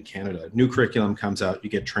trained in Canada. New curriculum comes out, you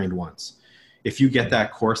get trained once. If you get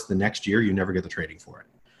that course the next year, you never get the training for it.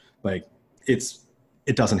 Like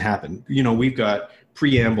it doesn't happen. You know, we've got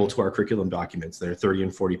preamble to our curriculum documents that are 30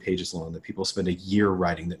 and 40 pages long that people spend a year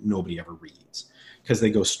writing that nobody ever reads because they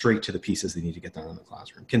go straight to the pieces they need to get done in the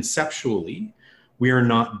classroom. Conceptually, we're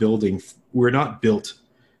not built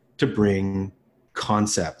to bring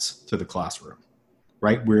concepts to the classroom,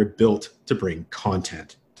 right? We're built to bring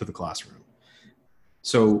content to the classroom.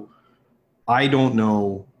 So I don't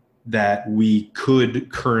know that we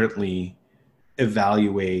could currently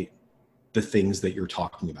evaluate the things that you're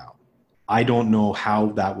talking about. I don't know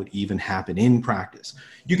how that would even happen in practice.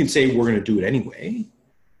 You can say we're going to do it anyway,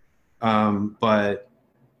 but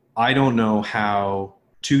I don't know how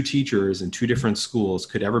two teachers in two different schools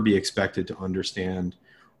could ever be expected to understand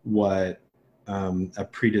what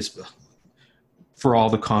for all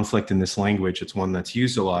the conflict in this language, it's one that's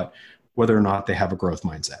used a lot, whether or not they have a growth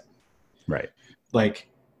mindset. Right. Like,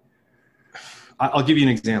 I'll give you an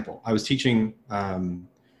example. I was teaching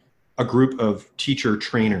a group of teacher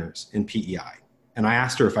trainers in PEI. And I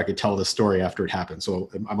asked her if I could tell this story after it happened. So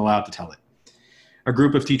I'm allowed to tell it. A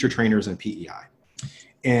group of teacher trainers in PEI.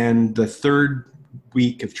 And the third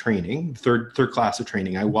week of training, third class of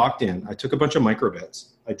training, I walked in, I took a bunch of microbits.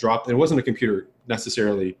 I dropped, it wasn't a computer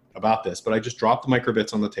necessarily about this, but I just dropped the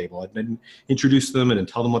microbits on the table. I didn't introduce them and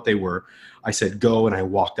tell them what they were. I said, go, and I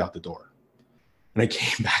walked out the door. And I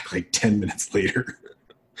came back like 10 minutes later.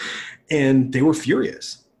 And they were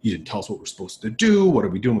furious. You didn't tell us what we're supposed to do. What are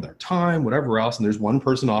we doing with our time? Whatever else. And there's one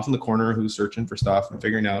person off in the corner who's searching for stuff and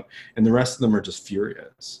figuring out, and the rest of them are just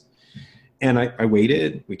furious. And I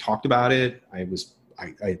waited. We talked about it. I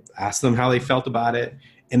asked them how they felt about it.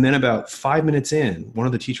 And then about 5 minutes in, one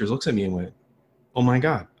of the teachers looks at me and went, oh my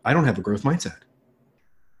God, I don't have a growth mindset.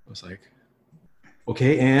 I was like,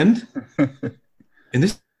 okay, and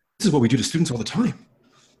this is what we do to students all the time.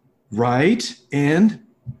 Right? And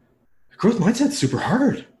growth mindset's super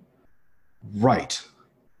hard. Right.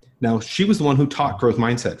 Now, she was the one who taught growth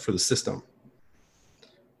mindset for the system.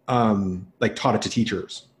 Like taught it to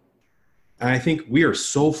teachers. And I think we are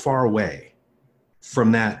so far away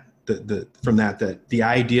from that, that the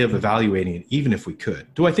idea of evaluating it, even if we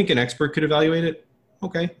could. Do I think an expert could evaluate it?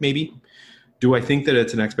 Okay, maybe. Do I think that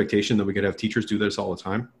it's an expectation that we could have teachers do this all the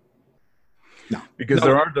time? No. Because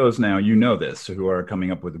there are those now, you know this, who are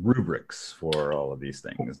coming up with rubrics for all of these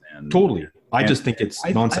things. And totally. I just think it's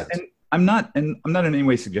nonsense. I'm not in any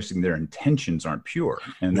way suggesting their intentions aren't pure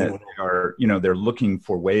and that they are, they're looking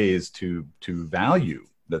for ways to value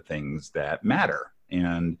the things that matter.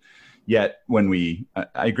 And yet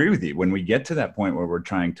I agree with you, when we get to that point where we're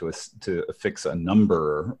trying to affix a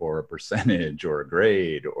number or a percentage or a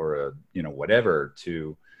grade or a, whatever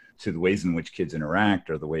to the ways in which kids interact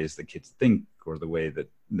or the ways that kids think or the way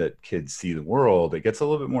that kids see the world, it gets a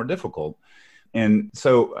little bit more difficult. And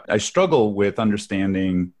so I struggle with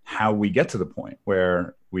understanding how we get to the point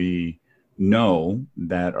where we know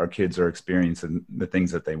that our kids are experiencing the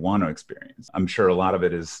things that they want to experience. I'm sure a lot of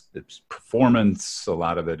it is it's performance. A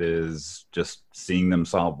lot of it is just seeing them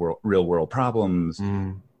solve real world problems,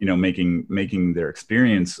 making their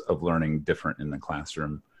experience of learning different in the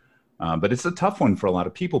classroom. But it's a tough one for a lot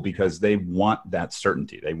of people because they want that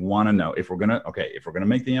certainty. They want to know if we're going to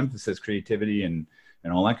make the emphasis creativity and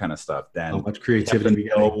and all that kind of stuff, then how much creativity we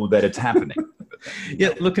know that it's happening.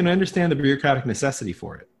 Yeah, look, and I understand the bureaucratic necessity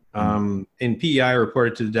for it. In PEI, I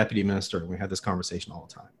reported to the deputy minister, and we had this conversation all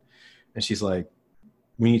the time. And she's like,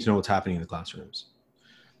 we need to know what's happening in the classrooms.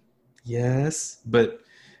 Yes, but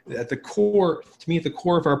at the core, to me, at the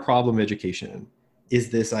core of our problem of education is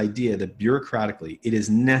this idea that bureaucratically, it is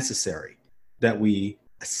necessary that we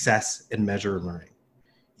assess and measure learning.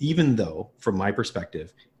 Even though, from my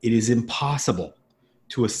perspective, it is impossible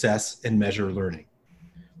to assess and measure learning.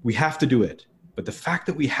 We have to do it. But the fact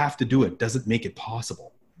that we have to do it doesn't make it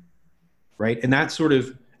possible, right? And that's sort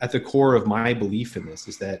of at the core of my belief in this,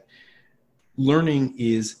 is that learning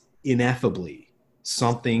is ineffably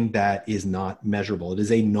something that is not measurable. It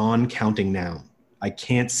is a non-counting noun. I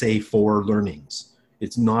can't say 4 learnings.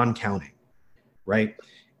 It's non-counting, right?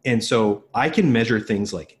 And so I can measure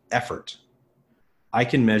things like effort. I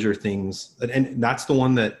can measure things, and that's the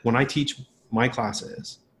one that when I teach my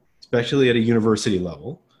classes, especially at a university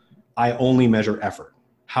level, I only measure effort.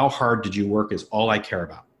 How hard did you work is all I care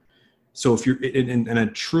about. So if you're in a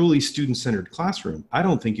truly student-centered classroom, I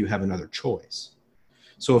don't think you have another choice.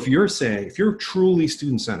 So if you're truly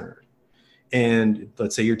student-centered, and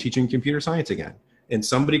let's say you're teaching computer science again, and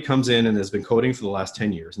somebody comes in and has been coding for the last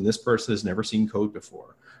 10 years, and this person has never seen code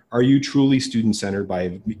before, are you truly student-centered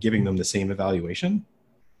by giving them the same evaluation?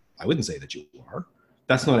 I wouldn't say that you are.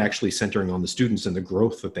 That's not actually centering on the students and the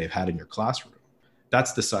growth that they've had in your classroom.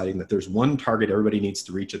 That's deciding that there's one target everybody needs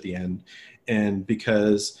to reach at the end. And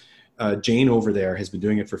because Jane over there has been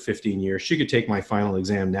doing it for 15 years, she could take my final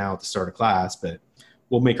exam now at the start of class, but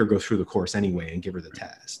we'll make her go through the course anyway and give her the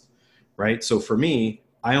test, right? So for me,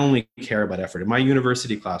 I only care about effort. In my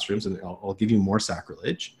university classrooms, and I'll give you more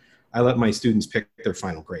sacrilege, I let my students pick their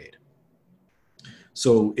final grade.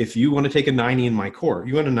 So if you want to take a 90 in my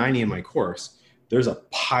course, there's a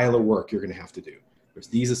pile of work you're going to have to do. There's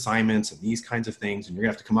these assignments and these kinds of things, and you're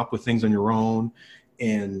going to have to come up with things on your own.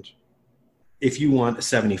 And if you want a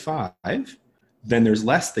 75, then there's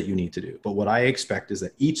less that you need to do. But what I expect is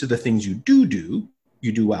that each of the things you do,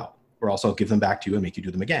 you do well, or else I'll give them back to you and make you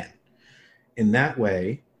do them again. In that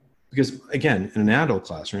way, because again, in an adult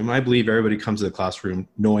classroom, I believe everybody comes to the classroom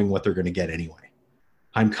knowing what they're going to get anyway.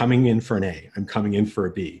 I'm coming in for an A. I'm coming in for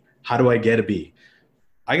a B. How do I get a B?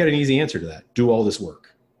 I got an easy answer to that. Do all this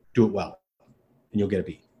work. Do it well. And you'll get a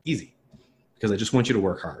B. Easy. Because I just want you to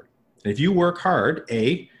work hard. And if you work hard,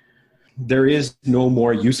 there is no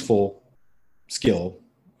more useful skill,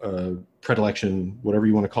 predilection, whatever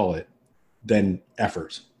you want to call it, than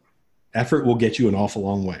effort. Effort will get you an awful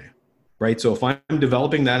long way, right? So if I'm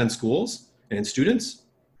developing that in schools and in students,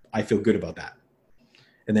 I feel good about that.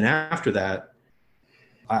 And then after that,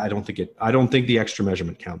 I don't think the extra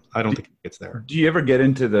measurement counts. I don't think it gets there. Do you ever get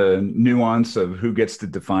into the nuance of who gets to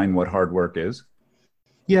define what hard work is?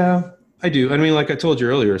 Yeah, I do. I mean, like I told you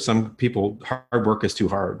earlier, some people, hard work is too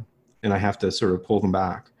hard, and I have to sort of pull them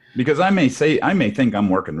back. Because I may think I'm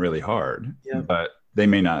working really hard, but that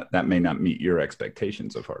may not meet your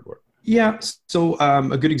expectations of hard work. Yeah. So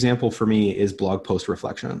a good example for me is blog post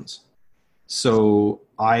reflections. So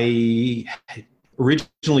I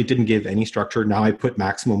originally didn't give any structure. Now I put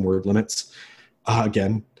maximum word limits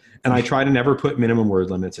again, and I try to never put minimum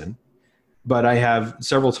word limits in. But I have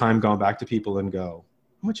several times gone back to people and go,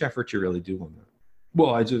 how much effort you really do on that?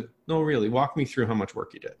 Well, no, really, walk me through how much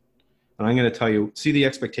work you did. And I'm going to tell you, see the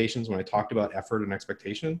expectations when I talked about effort and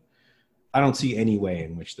expectation? I don't see any way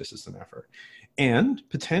in which this is an effort. And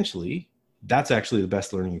potentially, that's actually the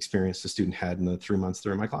best learning experience the student had in the 3 months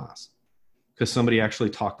they're in my class, because somebody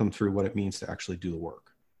actually talked them through what it means to actually do the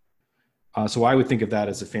work. So I would think of that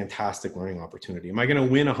as a fantastic learning opportunity. Am I going to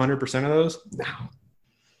win 100% of those? No.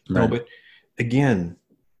 Right. No, but again,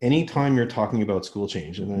 anytime you're talking about school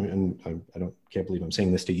change, and I can't believe I'm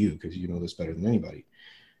saying this to you because you know this better than anybody,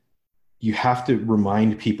 you have to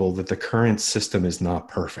remind people that the current system is not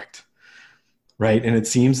perfect, right? And it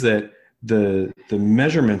seems that the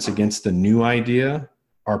measurements against the new idea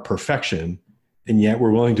are perfection, and yet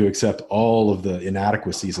we're willing to accept all of the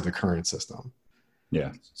inadequacies of the current system.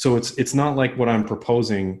 Yeah. So it's not like what I'm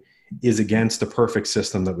proposing is against the perfect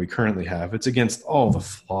system that we currently have. It's against all the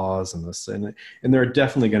flaws in this, and there are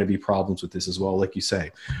definitely going to be problems with this as well. Like you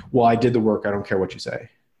say, well, I did the work. I don't care what you say.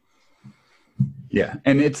 Yeah.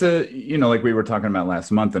 And it's like we were talking about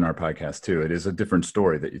last month in our podcast too, it is a different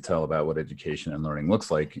story that you tell about what education and learning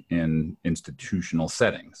looks like in institutional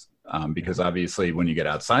settings. Because obviously when you get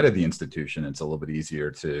outside of the institution, it's a little bit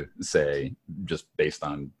easier to say just based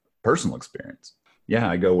on personal experience. Yeah,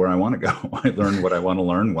 I go where I want to go. I learn what I want to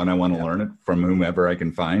learn when I want to learn it from whomever I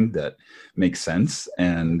can find that makes sense.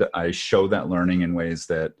 And I show that learning in ways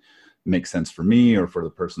that makes sense for me or for the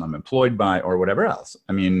person I'm employed by or whatever else.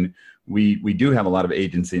 I mean, we do have a lot of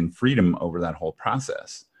agency and freedom over that whole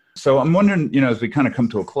process. So I'm wondering, as we kind of come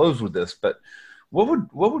to a close with this, but what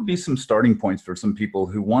would be some starting points for some people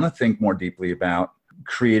who want to think more deeply about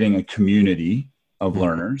creating a community of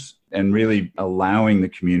learners and really allowing the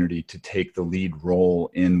community to take the lead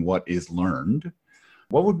role in what is learned?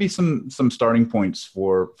 What would be some starting points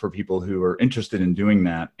for people who are interested in doing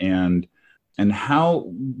that? And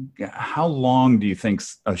how long do you think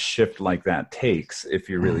a shift like that takes if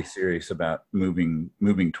you're really serious about moving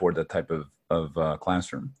toward that type of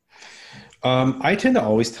classroom? I tend to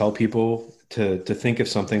always tell people to think of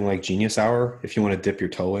something like Genius Hour if you want to dip your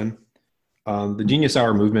toe in. The Genius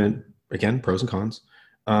Hour movement, again, pros and cons,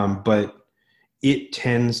 but it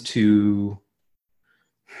tends to,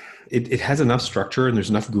 it has enough structure and there's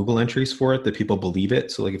enough Google entries for it that people believe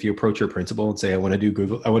it. So like if you approach your principal and say, I want to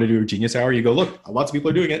do a Genius Hour, you go, look, lots of people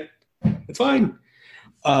are doing it. It's fine.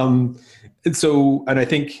 And I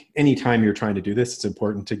think anytime you're trying to do this, it's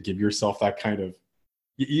important to give yourself that kind of,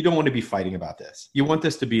 you don't want to be fighting about this. You want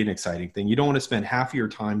this to be an exciting thing. You don't want to spend half of your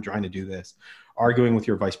time trying to do this, arguing with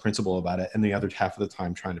your vice principal about it, and the other half of the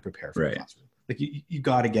time trying to prepare for the classroom. Like you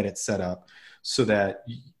got to get it set up so that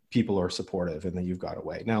people are supportive and that you've got a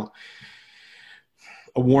way. Now,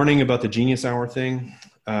 a warning about the Genius Hour thing.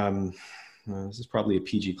 This is probably a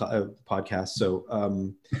PG podcast.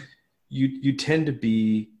 So you tend to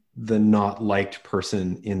be the not liked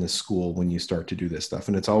person in the school when you start to do this stuff.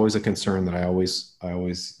 And it's always a concern that I always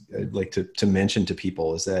like to mention to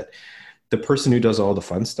people is that the person who does all the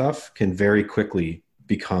fun stuff can very quickly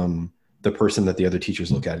become the person that the other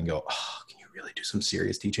teachers look at and go, oh, can you really do some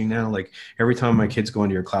serious teaching now? Like every time my kids go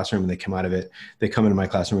into your classroom and they come out of it, they come into my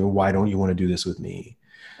classroom and why don't you want to do this with me?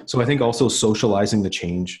 So I think also socializing the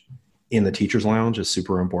change in the teacher's lounge is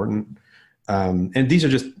super important. And these are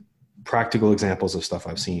just practical examples of stuff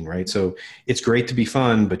I've seen, right? So it's great to be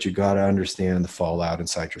fun, but you got to understand the fallout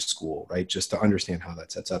inside your school, right? Just to understand how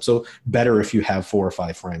that sets up. So better if you have 4 or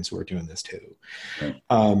 5 friends who are doing this too. Right.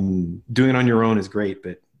 Doing it on your own is great,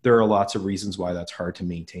 but there are lots of reasons why that's hard to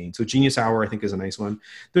maintain. So Genius Hour, I think, is a nice one.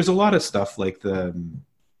 There's a lot of stuff like the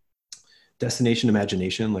Destination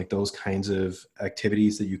Imagination, like those kinds of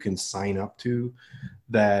activities that you can sign up to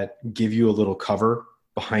that give you a little cover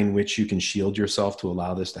behind which you can shield yourself to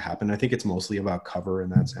allow this to happen. I think it's mostly about cover in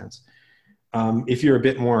that sense. If you're a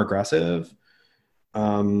bit more aggressive,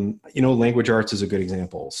 language arts is a good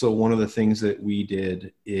example. So one of the things that we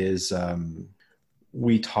did is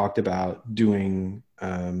we talked about doing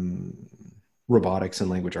robotics and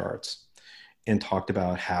language arts and talked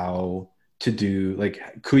about how to do,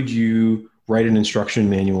 like, could you write an instruction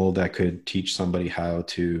manual that could teach somebody how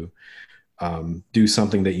to do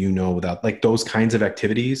something that without, like, those kinds of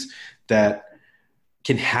activities that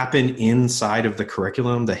can happen inside of the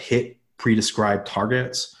curriculum that hit pre-described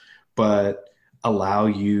targets, but allow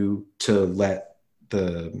you to let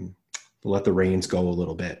the reins go a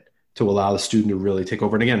little bit, to allow the student to really take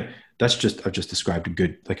over. And again, I've just described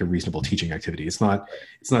a reasonable teaching activity. It's not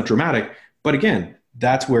dramatic, but again,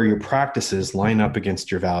 that's where your practices line up against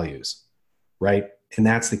your values, right? And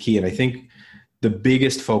that's the key. And I think the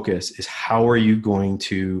biggest focus is, how are you going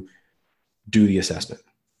to do the assessment?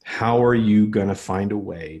 How are you going to find a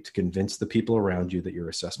way to convince the people around you that your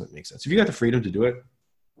assessment makes sense? If you got the freedom to do it,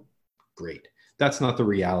 great. That's not the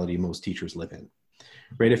reality most teachers live in,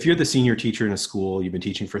 right? If you're the senior teacher in a school, you've been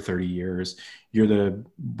teaching for 30 years, you're the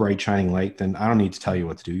bright shining light, then I don't need to tell you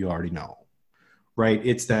what to do. You already know, right?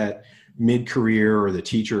 It's that mid-career or the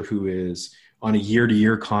teacher who is on a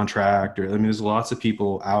year-to-year contract, there's lots of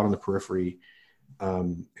people out on the periphery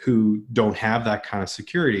who don't have that kind of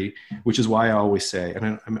security, which is why I always say,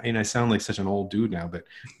 and I sound like such an old dude now, but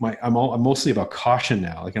I'm mostly about caution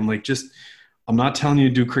now. Like, I'm not telling you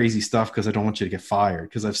to do crazy stuff because I don't want you to get fired,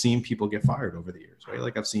 because I've seen people get fired over the years, right?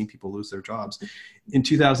 Like, I've seen people lose their jobs. In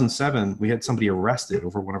 2007, we had somebody arrested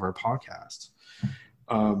over one of our podcasts.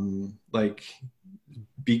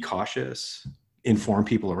 Be cautious, inform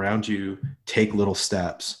people around you, take little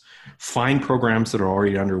steps. Find programs that are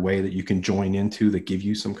already underway that you can join into that give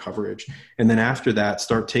you some coverage. And then after that,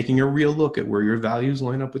 start taking a real look at where your values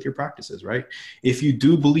line up with your practices, right? If you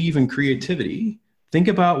do believe in creativity, think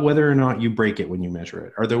about whether or not you break it when you measure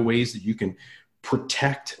it. Are there ways that you can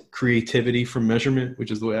protect creativity from measurement,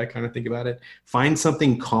 which is the way I kind of think about it? Find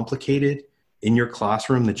something complicated in your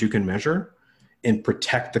classroom that you can measure and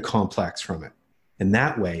protect the complex from it. And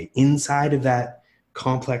that way, inside of that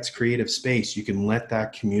complex creative space, you can let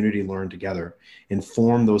that community learn together and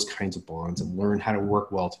form those kinds of bonds and learn how to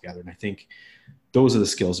work well together. And I think those are the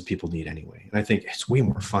skills that people need anyway. And I think it's way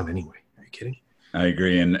more fun anyway. Are you kidding? I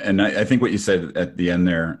agree. And I think what you said at the end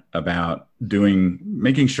there about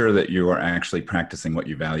making sure that you are actually practicing what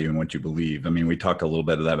you value and what you believe. I mean, we talked a little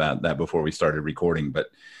bit about that before we started recording, but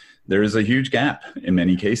there is a huge gap in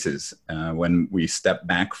many cases when we step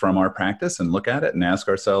back from our practice and look at it and ask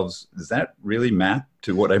ourselves, does that really map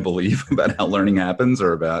to what I believe about how learning happens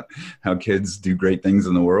or about how kids do great things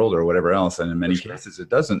in the world or whatever else? And in many cases it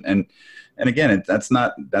doesn't. And again, that's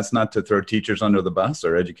not to throw teachers under the bus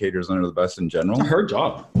or educators under the bus in general. It's a hard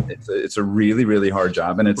job. It's a really, really hard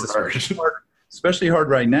job. And it's especially hard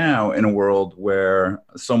right now in a world where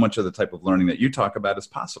so much of the type of learning that you talk about is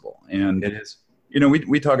possible. And it is. You know,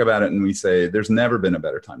 we talk about it and we say there's never been a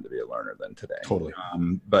better time to be a learner than today. Totally.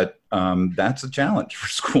 But that's a challenge for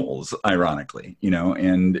schools, ironically, you know,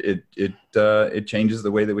 and it changes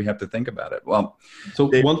the way that we have to think about it. Well,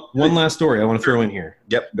 so one last story I want to throw in here.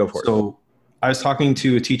 Yep, go for it. So I was talking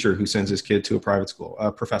to a teacher who sends his kid to a private school,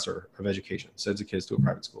 a professor of education sends the kids to a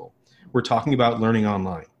private school. We're talking about learning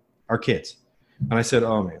online, our kids. And I said,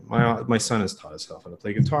 oh man, my son has taught himself how to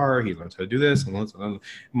play guitar. He learns how to do this. And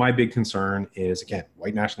my big concern is, again,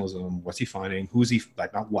 white nationalism. What's he finding? Who is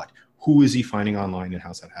he finding online and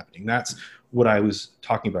how's that happening? That's what I was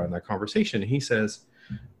talking about in that conversation. And he says,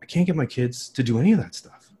 I can't get my kids to do any of that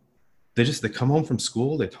stuff. They come home from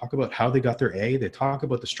school. They talk about how they got their A. They talk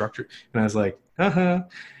about the structure. And I was like,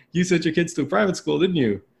 you sent your kids to a private school, didn't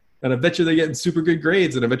you? And I bet you they're getting super good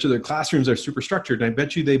grades. And I bet you their classrooms are super structured. And I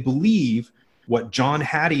bet you they believe what John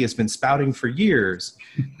Hattie has been spouting for years,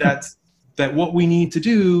 that what we need to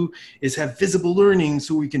do is have visible learning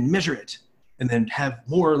so we can measure it and then have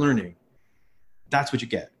more learning. That's what you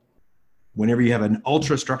get. Whenever you have an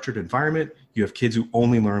ultra-structured environment, you have kids who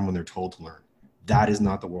only learn when they're told to learn. That is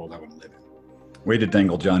not the world I want to live in. Way to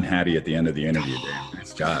dangle John Hattie at the end of the interview, Dave.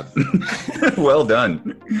 Nice job. Well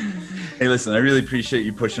done. Hey, listen, I really appreciate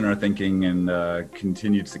you pushing our thinking and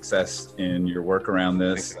continued success in your work around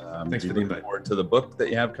this. Thanks for the invite. Forward to the book that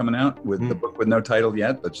you have coming out with the book with no title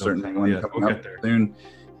yet, but certainly one coming up soon.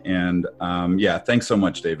 And thanks so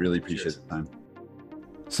much, Dave. Really appreciate the time.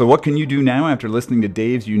 So what can you do now after listening to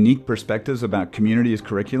Dave's unique perspectives about community as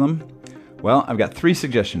curriculum? Well, I've got 3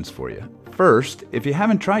 suggestions for you. First, if you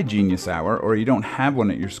haven't tried Genius Hour or you don't have one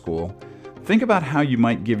at your school, think about how you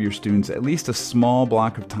might give your students at least a small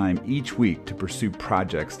block of time each week to pursue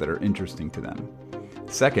projects that are interesting to them.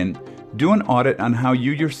 Second, do an audit on how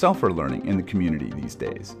you yourself are learning in the community these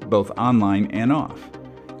days, both online and off.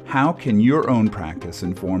 How can your own practice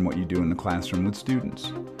inform what you do in the classroom with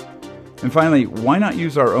students? And finally, why not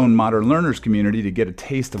use our own Modern Learners community to get a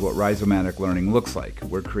taste of what rhizomatic learning looks like?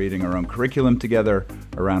 We're creating our own curriculum together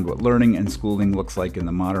around what learning and schooling looks like in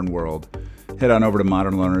the modern world. Head on over to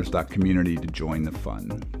modernlearners.community to join the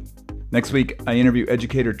fun. Next week, I interview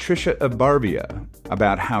educator Tricia Abarbia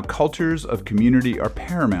about how cultures of community are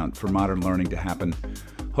paramount for modern learning to happen.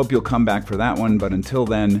 Hope you'll come back for that one, but until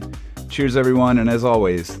then, cheers everyone, and as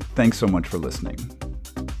always, thanks so much for listening.